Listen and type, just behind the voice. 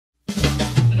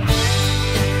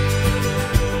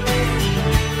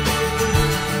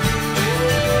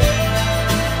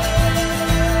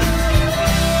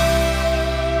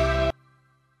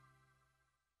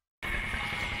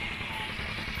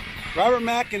Robert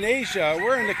Mack in Asia.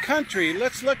 We're in the country.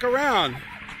 Let's look around.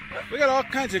 We got all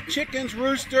kinds of chickens,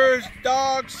 roosters,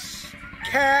 dogs,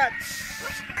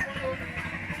 cats.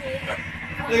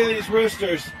 Look at these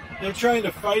roosters. They're trying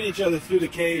to fight each other through the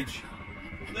cage.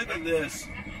 Look at this.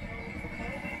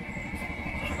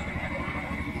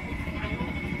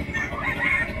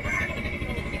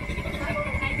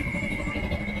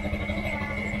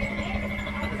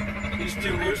 These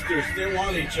two roosters, they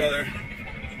want each other.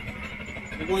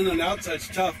 The one on the outside's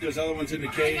tough, there's other ones in the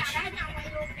cage.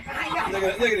 Look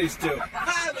at these two.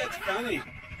 Ah, that's funny.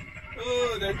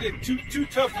 Oh, they're two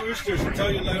tough roosters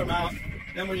until you let them out.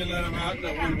 Then when you let them out,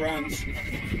 the one runs.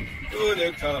 Oh,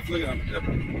 they're tough. Look at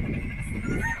them.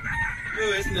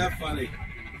 Oh, isn't that funny?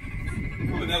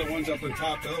 Oh, another one's up on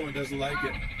top. The other one doesn't like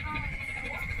it.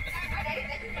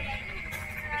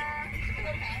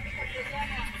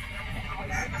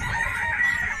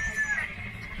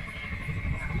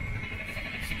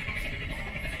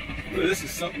 Oh, this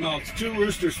is something else. Two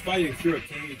roosters fighting through a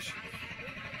cage.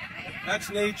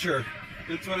 That's nature.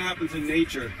 That's what happens in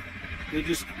nature. They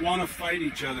just want to fight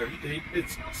each other.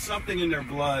 It's something in their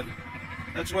blood.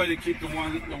 That's why they keep the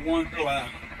one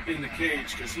in the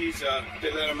cage, because they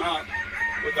let him out,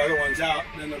 put the other ones out,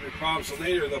 and then there'll be problems. So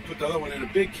later they'll put the other one in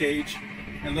a big cage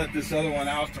and let this other one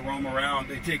out to roam around.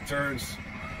 They take turns.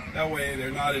 That way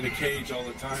they're not in a cage all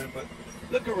the time. But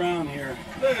look around here.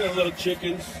 Look at the little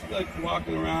chickens, like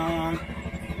walking around.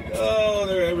 Oh,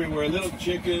 they're everywhere. Little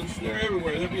chickens, they're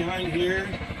everywhere. They're behind here.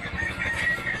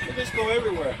 They just go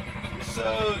everywhere. It's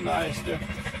so nice.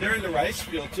 They're in the rice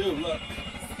field too. Look.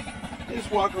 They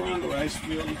just walk around the rice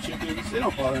field, the chickens. They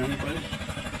don't bother anybody.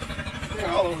 They're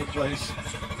all over the place.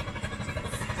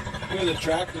 Look at the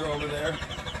tractor over there.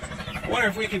 I wonder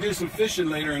if we can do some fishing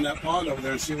later in that pond over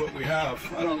there and see what we have.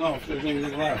 I don't know if there's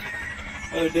anything left.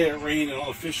 The other day it rained and all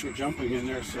the fish were jumping in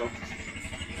there, so.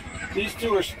 These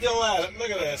two are still at it. Look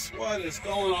at this. What is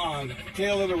going on?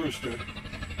 Tail of the rooster. Look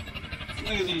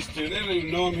at these two. They don't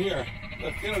even know I'm here.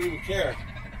 Look, they don't even care.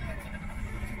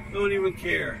 Don't even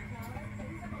care.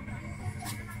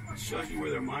 It shows you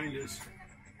where their mind is.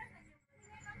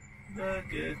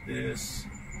 Look at this.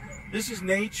 This is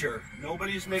nature.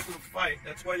 Nobody's making a fight.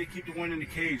 That's why they keep the one in the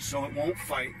cage, so it won't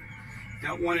fight.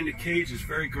 That one in the cage is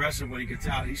very aggressive when he gets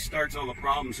out. He starts all the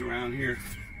problems around here.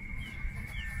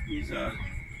 He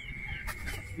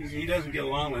doesn't get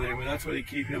along with anyone. That's why they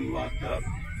keep him locked up.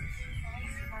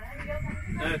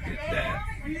 Look at that.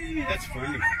 That's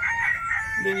funny.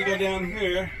 And then you go down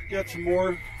here, got some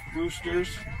more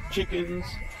roosters, chickens.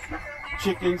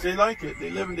 Chickens, they like it.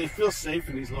 They live and they feel safe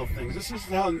in these little things. This is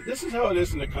how it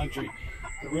is in the country.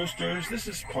 The roosters, this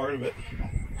is part of it.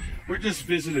 We're just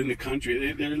visiting the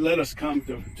country. They let us come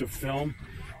to film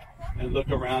and look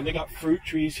around. They got fruit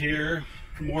trees here,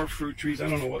 more fruit trees. I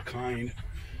don't know what kind.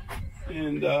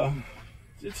 And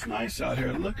it's nice out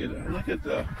here. Look at it. Look at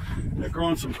they're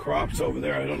growing some crops over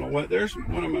there. I don't know what. There's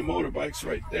one of my motorbikes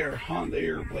right there. Honda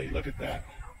Airblade. Look at that.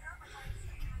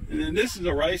 And then this is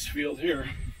a rice field here.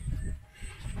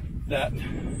 That I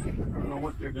don't know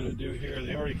what they're going to do here.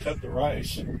 They already cut the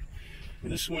rice.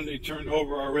 This one they turned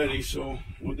over already. So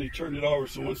when they turned it over,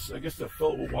 so once I guess they'll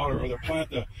fill it with water or they'll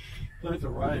plant the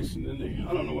rice, and then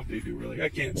I don't know what they do really. I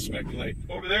can't speculate.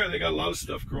 Over there they got a lot of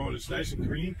stuff growing. It's nice and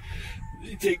green.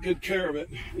 They take good care of it.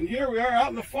 And here we are out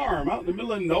in the farm, out in the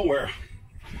middle of nowhere.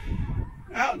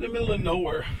 Out in the middle of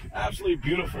nowhere. Absolutely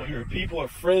beautiful here. People are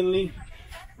friendly.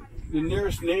 The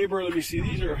nearest neighbor, let me see,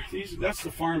 that's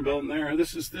the farm building there.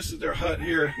 This is their hut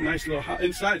here. Nice little house.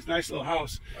 Inside it's a nice little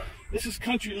house. This is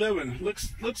country living.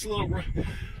 Looks a little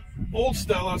old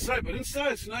style outside, but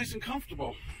inside it's nice and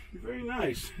comfortable. Very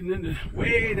nice. And then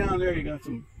way down there you got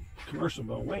some commercial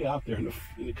building. Way out there in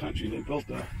the country they built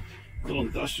a little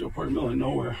industrial part in the middle of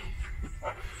nowhere.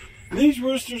 And these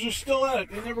roosters are still at it.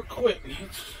 They never quit.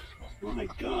 Oh my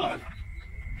God.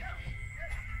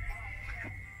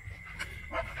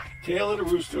 Tail of the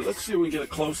rooster. Let's see if we can get a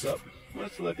close-up.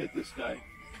 Let's look at this guy.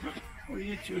 What are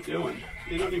you two doing?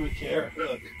 They don't even care.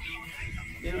 Look.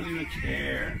 They don't even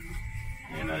care.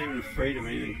 They're not even afraid of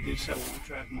anything. They just have a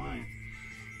one-track mind.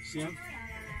 See them?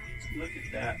 Look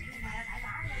at that.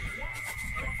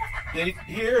 They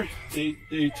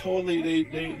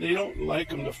don't like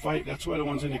them to fight. That's why the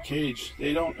ones in the cage,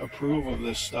 they don't approve of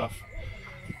this stuff.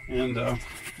 And,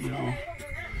 you know,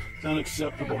 it's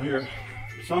unacceptable here.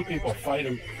 Some people fight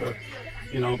them for,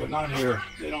 you know, but not here.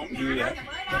 They don't do that.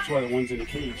 That's why the one's in the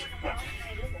cage.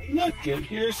 Look, and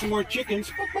here's some more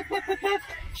chickens.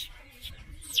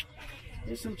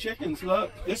 Here's some chickens.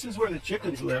 Look, this is where the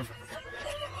chickens live.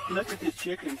 Look at the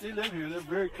chickens. They live here. They're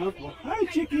very comfortable. Hi,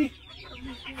 chickie.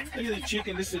 Look at the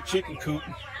chicken. This is a chicken coop.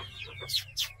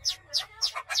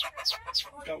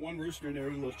 Got one rooster in there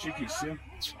with little chickies, see him?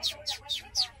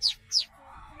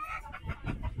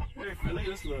 Look at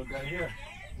this little guy here.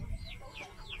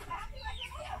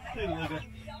 Look at the little guy.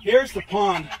 Here's the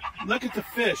pond. Look at the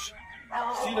fish.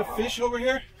 See the fish over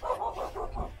here?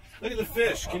 Look at the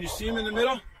fish. Can you see him in the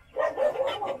middle?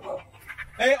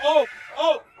 Hey, oh!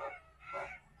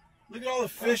 Look at all the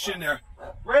fish in there.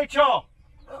 Rachel!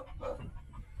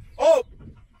 Oh!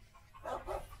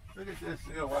 Look at this.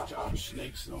 You gotta watch out for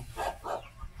snakes, though.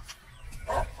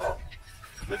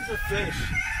 Look at the fish.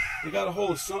 They got a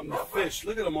hold of something, the fish.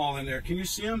 Look at them all in there. Can you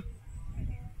see them?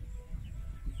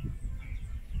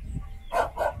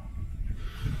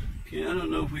 Okay, I don't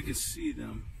know if we can see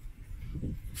them.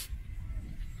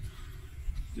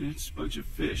 There's a bunch of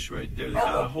fish right there. They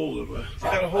got a hold of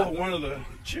one of the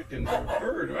chickens or a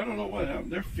bird. Or I don't know what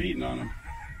happened. They're feeding on them.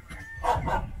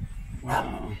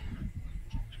 Wow.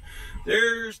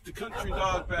 There's the country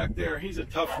dog back there. He's a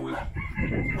tough one.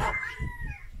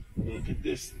 Look at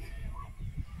this.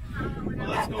 Well,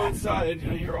 let's go inside.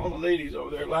 I hear all the ladies over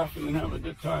there laughing and having a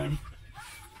good time.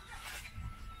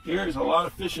 There's a lot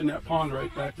of fish in that pond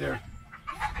right back there.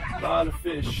 A lot of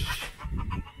fish.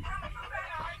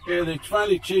 Here, they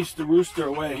finally chased the rooster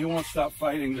away. He won't stop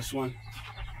fighting, this one.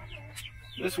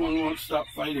 This one won't stop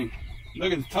fighting.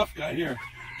 Look at the tough guy here.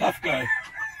 Tough guy.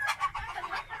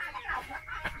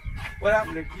 What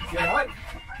happened? Did you get out?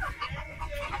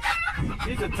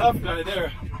 He's a tough guy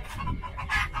there.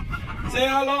 Say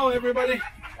hello, everybody.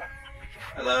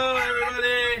 Hello,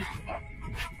 everybody.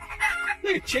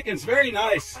 Look at chickens. Very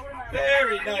nice.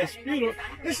 Very nice. Beautiful.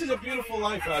 This is a beautiful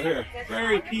life out here.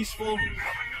 Very peaceful.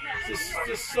 Just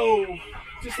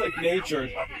like nature.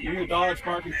 You hear dogs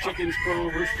barking, chickens crow,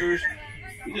 roosters.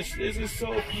 This is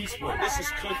so peaceful. This is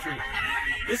country.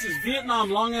 This is Vietnam,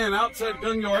 Long An, outside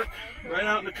Gung York, right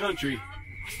out in the country.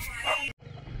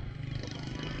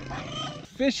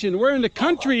 Fishing. We're in the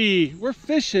country. We're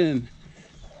fishing.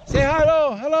 Say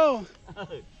hello, hello.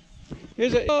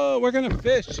 Oh, we're gonna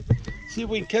fish. See if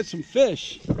we can catch some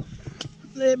fish.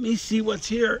 Let me see what's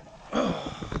here.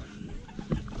 Oh.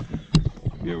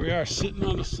 Here we are sitting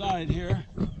on the side here.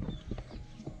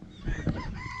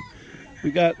 We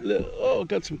got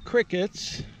some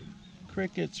crickets.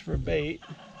 Crickets for bait.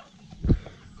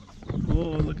 Oh,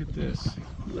 look at this.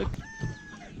 Look.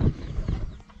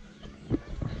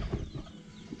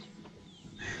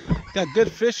 Got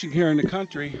good fishing here in the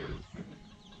country.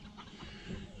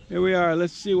 Here we are.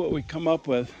 Let's see what we come up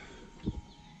with.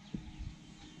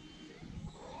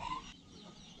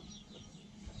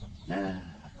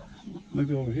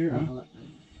 Maybe over here, huh?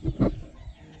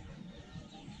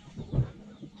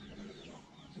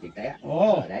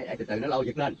 Oh. Để từ từ nó lâu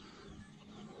giật lên.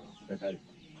 Từ từ. Oh,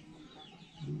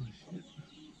 shit.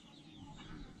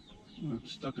 Oh, I'm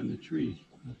stuck in the tree.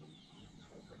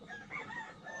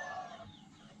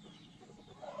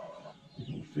 There's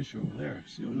a little fish over there.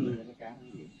 See over there? I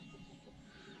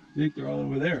think they're all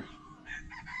over there.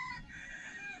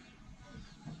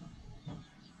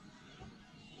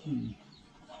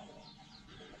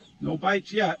 No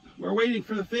bites yet. We're waiting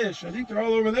for the fish. I think they're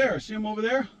all over there. See them over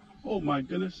there? Oh my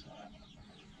goodness.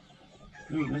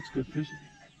 Oh, that's good fishing.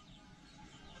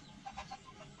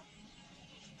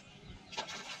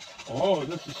 Oh,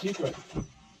 that's the secret.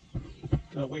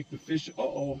 Gotta wake the fish.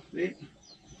 Uh-oh.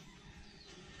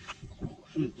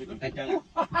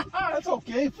 That's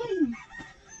okay.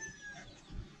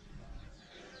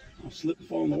 I'll slip and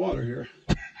fall in the water here.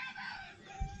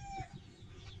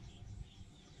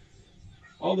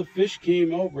 All the fish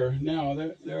came over. Now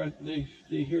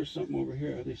they hear something over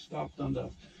here. They stopped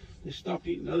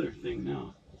eating the other thing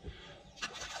now.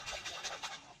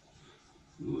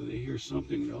 Ooh, they hear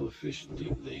something. All the fish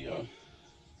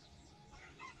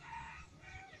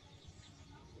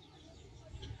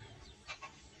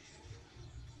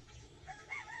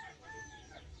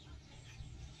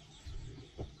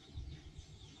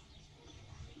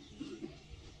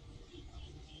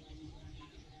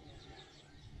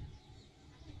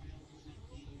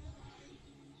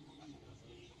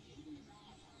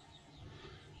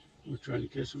We're trying to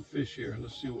catch some fish here.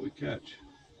 Let's see what we catch.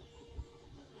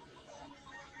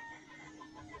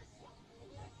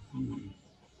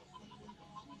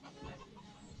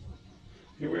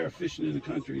 Here we are fishing in the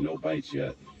country. No bites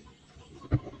yet.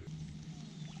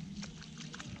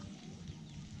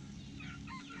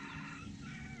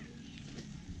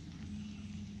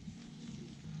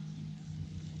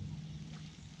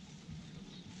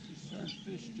 There's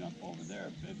fish jump over there,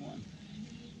 a big one.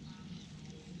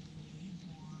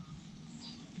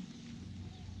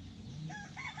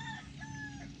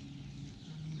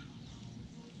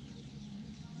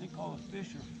 I think all the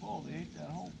fish are full. They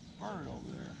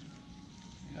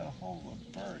whole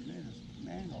bird. They just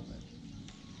mangled it.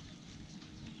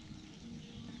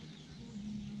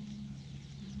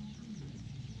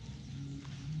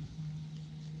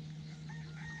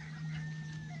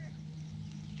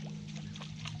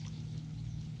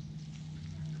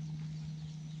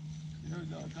 Here we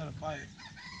go, got a bite.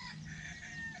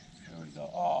 There we go.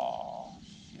 Oh,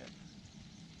 shit.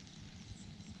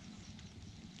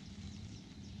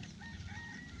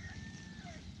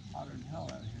 Hotter than hell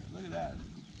out here. Look at that.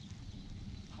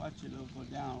 Watch it, it'll go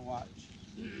down, watch.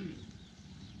 Here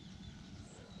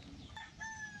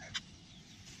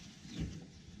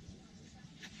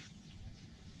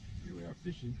we are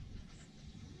fishing.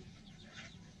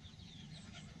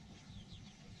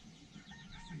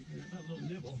 That little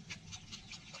nibble.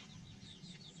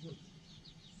 Look.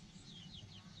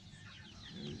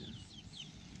 There it is.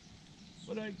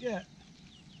 What did I get?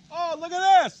 Oh, look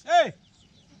at this! Hey!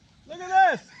 Look at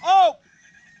this! Oh!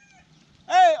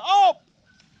 Hey, oh!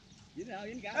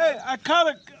 Hey, I caught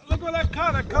a, look what I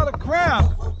caught. I caught a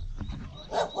crab.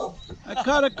 I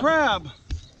caught a crab.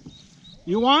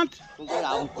 You want?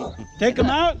 Take him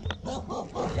out? Look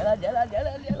at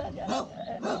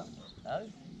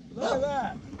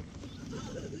that.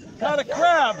 Caught a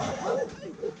crab.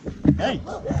 Hey.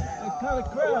 I caught a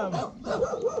crab.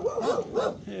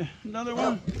 Here, another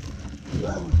one.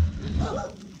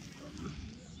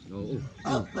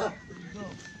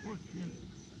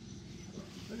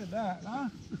 Look at that, huh?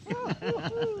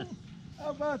 How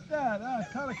about that? I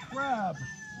caught a crab.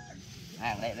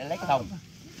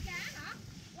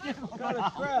 Caught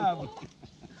a crab.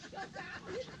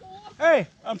 Hey,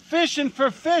 I'm fishing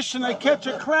for fish and I catch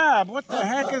a crab. What the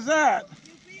heck is that?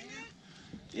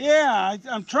 Yeah,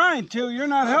 I'm trying to. You're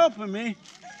not helping me.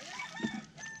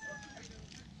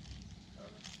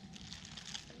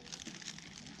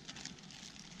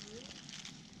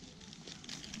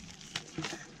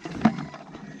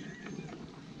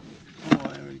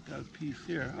 Got a piece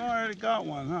here. Oh, I already got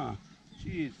one, huh?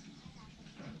 Jeez.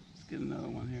 Let's get another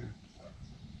one here.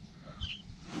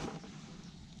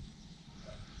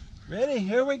 Ready?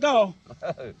 Here we go.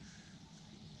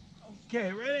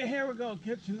 Okay, ready? Here we go.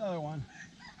 Catch another one.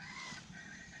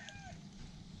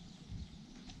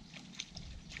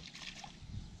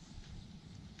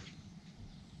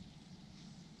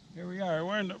 Here we are.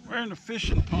 We're in the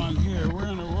fishing pond here. We're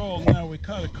in a roll now. We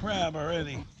caught a crab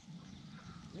already.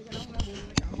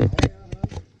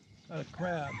 Got a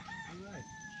crab.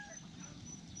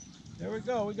 There we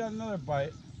go. We got another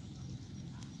bite.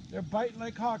 They're biting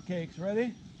like hotcakes.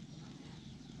 Ready?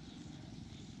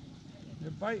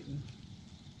 They're biting.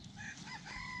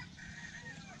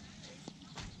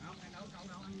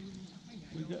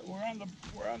 We're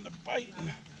on the biting.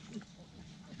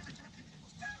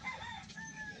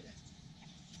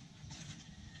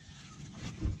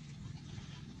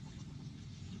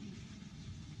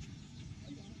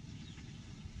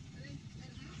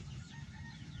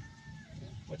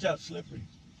 Watch out, slippery.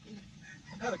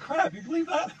 I got a crab, you believe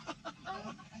that?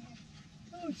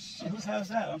 Oh shit, how's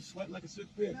that? I'm sweating like a sick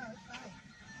pig.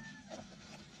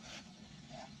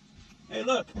 Hey,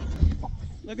 look.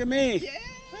 Look at me. Yeah.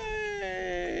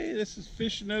 Hey, this is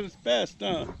fishing at its best,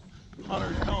 huh? Hotter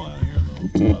than hell out here,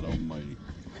 though. God almighty.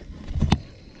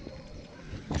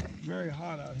 Very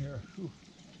hot out here. Whew.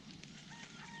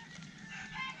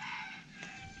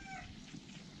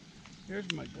 Here's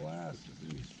my glasses.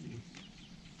 Let me see.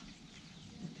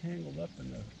 Tangled up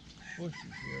in the bushes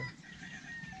here.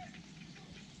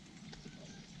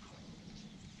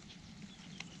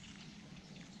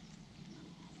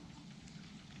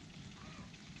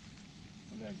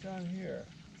 What have I got here?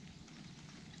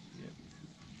 Yep.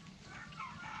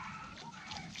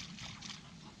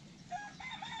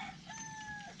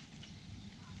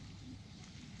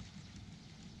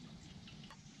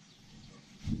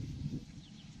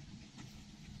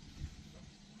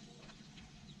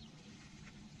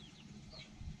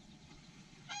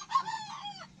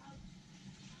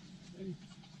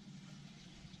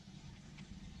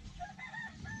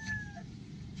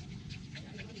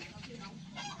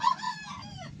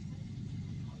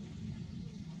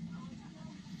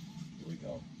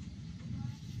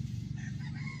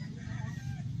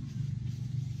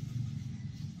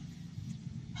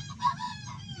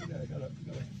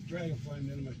 Dragonfly in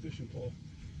the end of my fishing pole.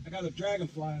 I got a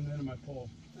dragonfly on the end of my pole.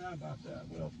 How about that?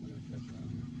 What else am I going to catch around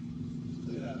here?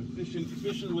 Look at that. I'm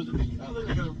fishing with a... Oh, look,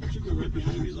 I got a chicken right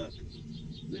behind me. Look.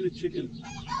 Look at the chicken.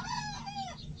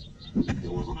 They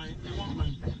want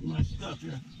my stuff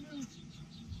here.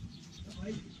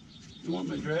 They want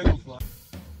my dragonfly.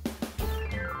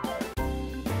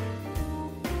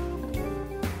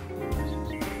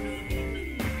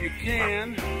 If you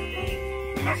can,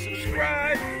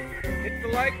 subscribe, hit the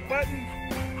like button,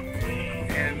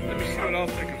 and let me see what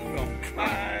else I can film.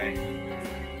 Bye.